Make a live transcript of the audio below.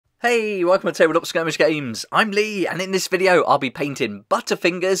Hey, welcome to Tabletop Skirmish Games. I'm Lee, and in this video I'll be painting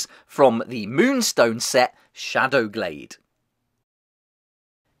Butterfingers from the Moonstone set Shadowglade.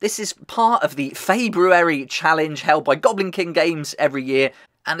 This is part of the February challenge held by Goblin King Games every year,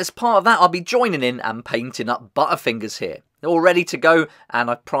 and as part of that I'll be joining in and painting up Butterfingers here. They're all ready to go,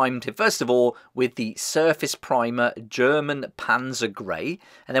 and I've primed it first of all with the Surface Primer German Panzer Grey,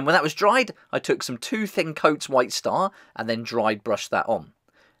 and then when that was dried I took some 2 thin coats White Star and then dried brushed that on.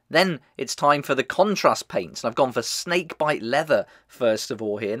 Then it's time for the contrast paints, and I've gone for Snakebite Leather first of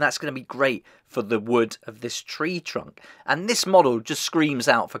all here, and that's going to be great for the wood of this tree trunk. And this model just screams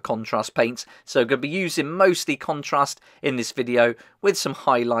out for contrast paints, so I'm going to be using mostly contrast in this video with some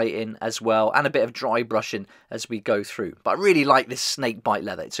highlighting as well, and a bit of dry brushing as we go through. But I really like this Snakebite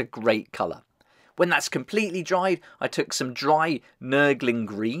Leather, it's a great colour. When that's completely dried, I took some dry Nurgling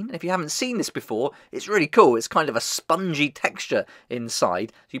Green. If you haven't seen this before, it's really cool. It's kind of a spongy texture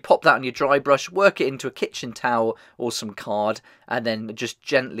inside. So you pop that on your dry brush, work it into a kitchen towel or some card, and then just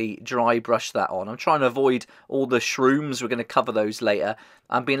gently dry brush that on. I'm trying to avoid all the shrooms. We're going to cover those later.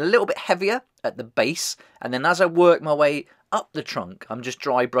 I'm being a little bit heavier at the base, and then as I work my way up the trunk, I'm just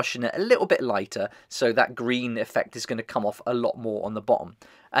dry brushing it a little bit lighter, so that green effect is going to come off a lot more on the bottom.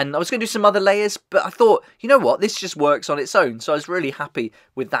 And I was going to do some other layers, but I thought, you know what, this just works on its own. So I was really happy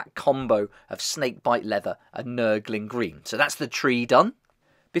with that combo of Snakebite Leather and Nurgling Green. So that's the tree done.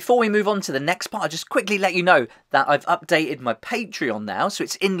 Before we move on to the next part, I'll just quickly let you know that I've updated my Patreon now, so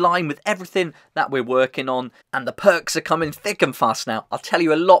it's in line with everything that we're working on, and the perks are coming thick and fast now. I'll tell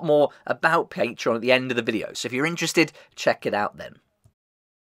you a lot more about Patreon at the end of the video, so if you're interested, check it out then.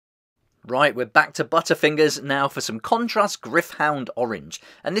 Right, we're back to Butterfingers now for some contrast Gryph-hound Orange,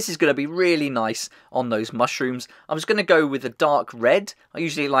 and this is going to be really nice on those mushrooms. I was going to go with a dark red. I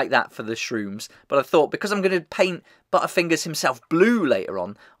usually like that for the shrooms, but I thought because I'm going to paint Butterfingers himself blue later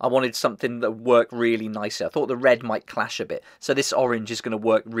on, I wanted something that would work really nicely. I thought the red might clash a bit, so this orange is going to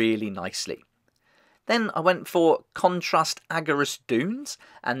work really nicely. Then I went for Contrast Agarus Dunes,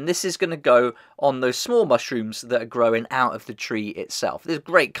 and this is going to go on those small mushrooms that are growing out of the tree itself. This is a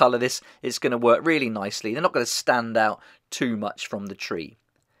great colour, this is going to work really nicely. They're not going to stand out too much from the tree.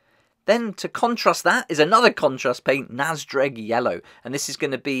 Then to contrast that is another contrast paint, Nazdreg Yellow, and this is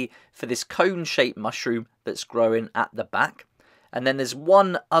going to be for this cone-shaped mushroom that's growing at the back. And then there's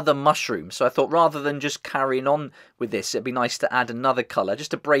one other mushroom, so I thought rather than just carrying on with this, it'd be nice to add another colour,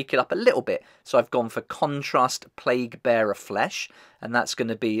 just to break it up a little bit. So I've gone for Contrast Plague Bearer Flesh, and that's going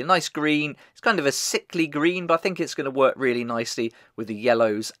to be a nice green. It's kind of a sickly green, but I think it's going to work really nicely with the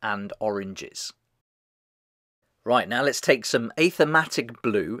yellows and oranges. Right, now let's take some Aethematic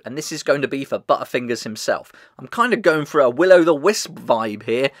Blue, and this is going to be for Butterfingers himself. I'm kind of going for a Will-o'-the-Wisp vibe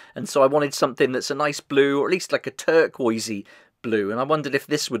here, and so I wanted something that's a nice blue, or at least like a turquoisey blue, and I wondered if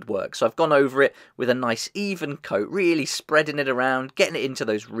this would work. So I've gone over it with a nice even coat, really spreading it around, getting it into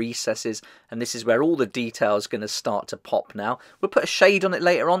those recesses, and this is where all the detail is going to start to pop now. We'll put a shade on it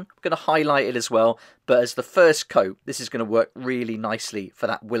later on, I'm going to highlight it as well, but as the first coat, this is going to work really nicely for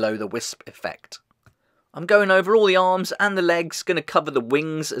that Will-o'-the-Wisp effect. I'm going over all the arms and the legs, going to cover the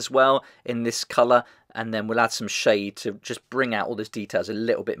wings as well in this colour, and then we'll add some shade to just bring out all those details a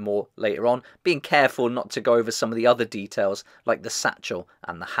little bit more later on, being careful not to go over some of the other details like the satchel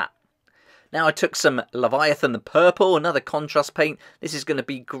and the hat. Now I took some Leviathan the Purple, another contrast paint. This is going to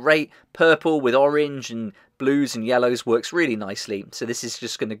be great. Purple with orange and blues and yellows works really nicely. So this is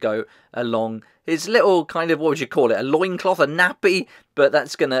just going to go along his little kind of, what would you call it, a loincloth, a nappy, but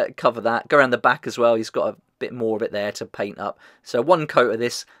that's going to cover that. Go around the back as well. He's got a bit more of it there to paint up. So one coat of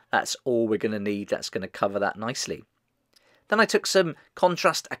this, that's all we're going to need. That's going to cover that nicely. Then I took some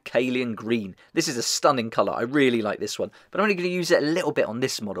Contrast Acalian Green. This is a stunning colour. I really like this one. But I'm only going to use it a little bit on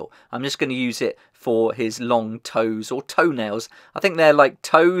this model. I'm just going to use it for his long toes or toenails. I think they're like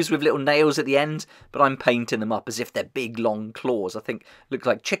toes with little nails at the end, but I'm painting them up as if they're big long claws. I think look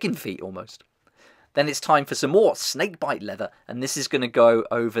like chicken feet almost. Then it's time for some more Snakebite Leather, and this is going to go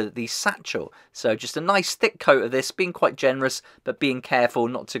over the satchel. So just a nice thick coat of this, being quite generous, but being careful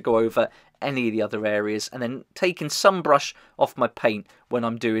not to go over any of the other areas, and then taking some brush off my paint when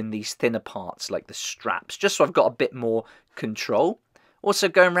I'm doing these thinner parts like the straps, just so I've got a bit more control. Also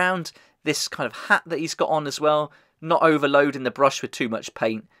going around this kind of hat that he's got on as well, not overloading the brush with too much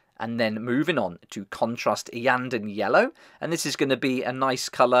paint. And then moving on to Contrast Iyanden Yellow, and this is going to be a nice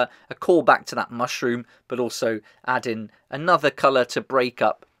colour, a callback to that mushroom, but also adding another colour to break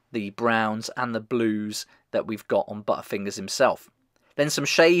up the browns and the blues that we've got on Butterfingers himself. Then some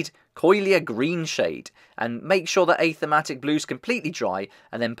shade Coilia green shade, and make sure that Athematic blue is completely dry,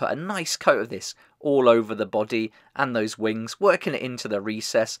 and then put a nice coat of this all over the body and those wings, working it into the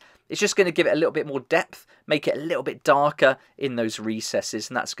recess. It's just going to give it a little bit more depth, make it a little bit darker in those recesses,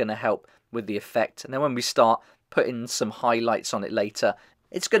 and that's going to help with the effect. And then when we start putting some highlights on it later,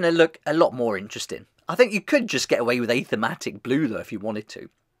 it's going to look a lot more interesting. I think you could just get away with Athematic blue though if you wanted to.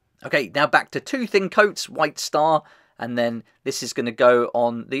 Okay, now back to two thin coats, white star, and then this is going to go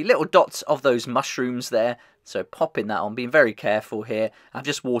on the little dots of those mushrooms there. So popping that on, being very careful here. I've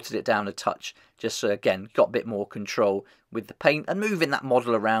just watered it down a touch, just so again, got a bit more control with the paint and moving that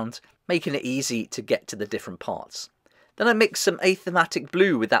model around, making it easy to get to the different parts. Then I mixed some Athematic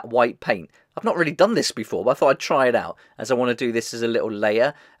blue with that white paint. I've not really done this before, but I thought I'd try it out, as I want to do this as a little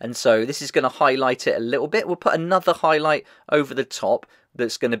layer. And so this is going to highlight it a little bit. We'll put another highlight over the top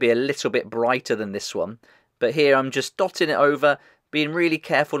that's going to be a little bit brighter than this one. But here I'm just dotting it over, being really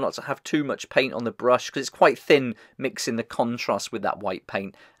careful not to have too much paint on the brush, because it's quite thin, mixing the contrast with that white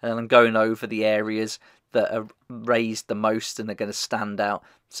paint. And then I'm going over the areas that are raised the most and are going to stand out.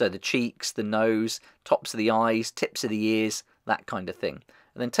 So the cheeks, the nose, tops of the eyes, tips of the ears, that kind of thing.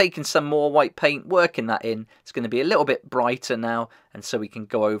 And then taking some more white paint, working that in. It's going to be a little bit brighter now, and so we can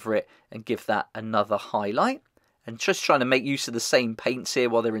go over it and give that another highlight. And just trying to make use of the same paints here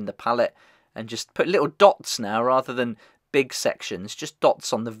while they're in the palette, and just put little dots now rather than big sections, just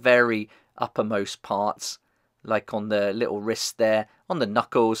dots on the very uppermost parts, like on the little wrist there, on the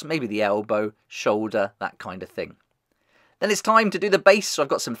knuckles, maybe the elbow, shoulder, that kind of thing. Then it's time to do the base. So I've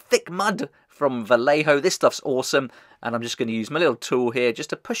got some thick mud from Vallejo. This stuff's awesome, and I'm just going to use my little tool here just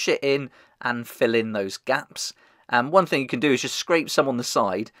to push it in and fill in those gaps. And one thing you can do is just scrape some on the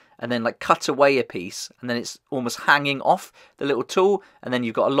side and then like cut away a piece, and then it's almost hanging off the little tool, and then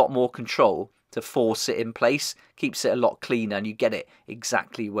you've got a lot more control to force it in place. Keeps it a lot cleaner and you get it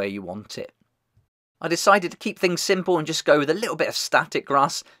exactly where you want it. I decided to keep things simple and just go with a little bit of static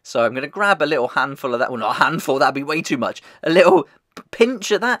grass. So I'm going to grab a little handful of that. Well, not a handful, that'd be way too much. A little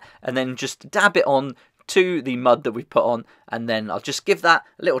pinch of that, and then just dab it on to the mud that we put on, and then I'll just give that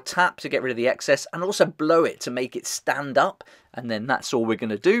a little tap to get rid of the excess, and also blow it to make it stand up, and then that's all we're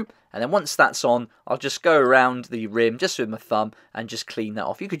going to do. And then once that's on, I'll just go around the rim just with my thumb and just clean that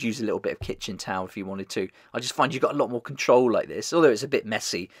off. You could use a little bit of kitchen towel if you wanted to. I just find you've got a lot more control like this, although it's a bit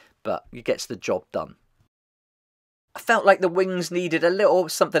messy, but it gets the job done. I felt like the wings needed a little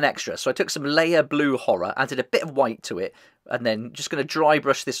something extra, so I took some layer blue horror, added a bit of white to it, and then just going to dry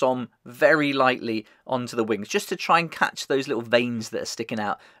brush this on very lightly onto the wings, just to try and catch those little veins that are sticking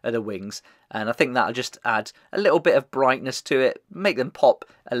out of the wings. And I think that'll just add a little bit of brightness to it, make them pop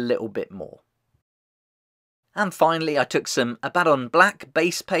a little bit more. And finally, I took some Abaddon Black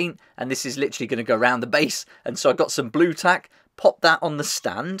base paint, and this is literally going to go around the base, and so I got some blue tack. Pop that on the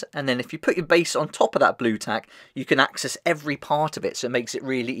stand, and then if you put your base on top of that blue tack, you can access every part of it, so it makes it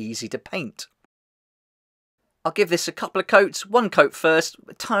really easy to paint. I'll give this a couple of coats. One coat first,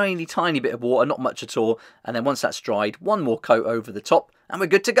 a tiny bit of water, not much at all, and then once that's dried, one more coat over the top, and we're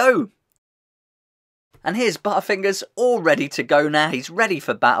good to go. And here's Butterfingers, all ready to go now. He's ready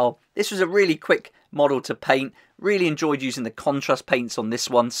for battle. This was a really quick model to paint. Really enjoyed using the contrast paints on this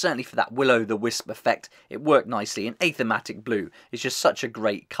one, certainly for that will-o'-the-wisp effect. It worked nicely, and Athematic blue is just such a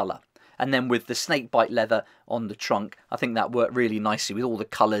great colour. And then with the snakebite leather on the trunk, I think that worked really nicely with all the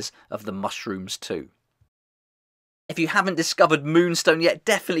colours of the mushrooms too. If you haven't discovered Moonstone yet,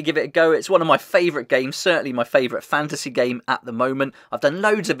 definitely give it a go. It's one of my favourite games, certainly my favourite fantasy game at the moment. I've done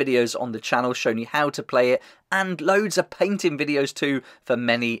loads of videos on the channel showing you how to play it, and loads of painting videos too for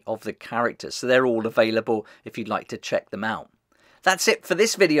many of the characters. So they're all available if you'd like to check them out. That's it for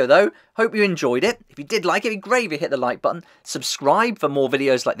this video though. Hope you enjoyed it. If you did like it, it'd be great if you hit the like button. Subscribe for more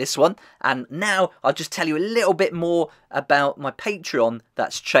videos like this one. And now I'll just tell you a little bit more about my Patreon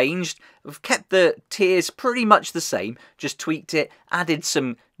that's changed. We've kept the tiers pretty much the same, just tweaked it, added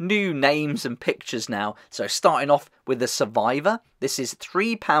some new names and pictures now. So starting off with the Survivor, this is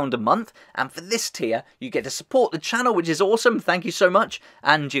 £3 a month, and for this tier you get to support the channel, which is awesome, thank you so much.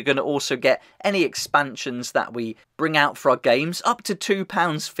 And you're going to also get any expansions that we bring out for our games up to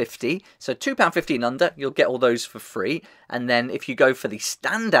 £2.50, so £2.50 and under, you'll get all those for free. And then if you go for the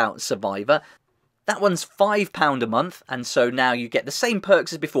Standout Survivor, that one's £5 a month, and so now you get the same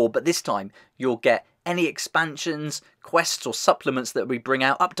perks as before, but this time you'll get any expansions, quests or supplements that we bring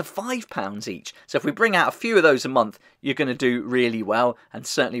out up to £5 each. So if we bring out a few of those a month, you're going to do really well and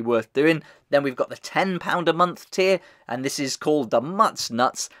certainly worth doing. Then we've got the £10 a month tier, and this is called the Mutts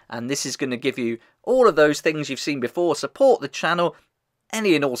Nuts, and this is going to give you all of those things you've seen before, support the channel,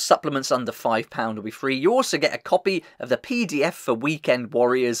 Any and all supplements under £5 will be free. You also get a copy of the PDF for Weekend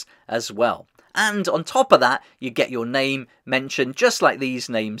Warriors as well. And on top of that, you get your name mentioned, just like these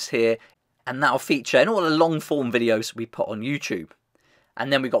names here, and that'll feature in all the long form videos we put on YouTube.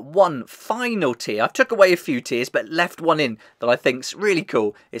 And then we've got one final tier. I took away a few tiers, but left one in that I think's really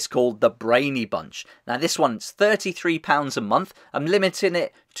cool. It's called the Brainy Bunch. Now this one's £33 a month. I'm limiting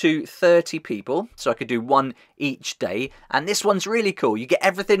it to 30 people, so I could do one each day. And this one's really cool. You get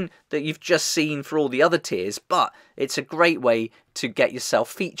everything that you've just seen for all the other tiers, but it's a great way to get yourself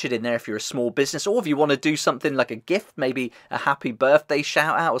featured in there if you're a small business, or if you want to do something like a gift, maybe a happy birthday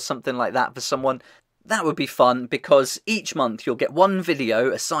shout out or something like that for someone. That would be fun, because each month you'll get one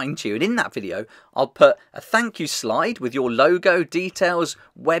video assigned to you, and in that video I'll put a thank you slide with your logo, details,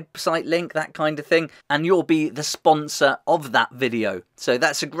 website link, that kind of thing, and you'll be the sponsor of that video. So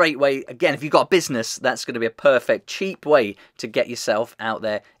that's a great way, again, if you've got a business, that's going to be a perfect, cheap way to get yourself out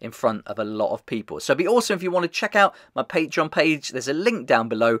there in front of a lot of people. So it'd be awesome if you want to check out my Patreon page. There's a link down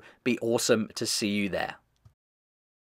below. Be awesome to see you there.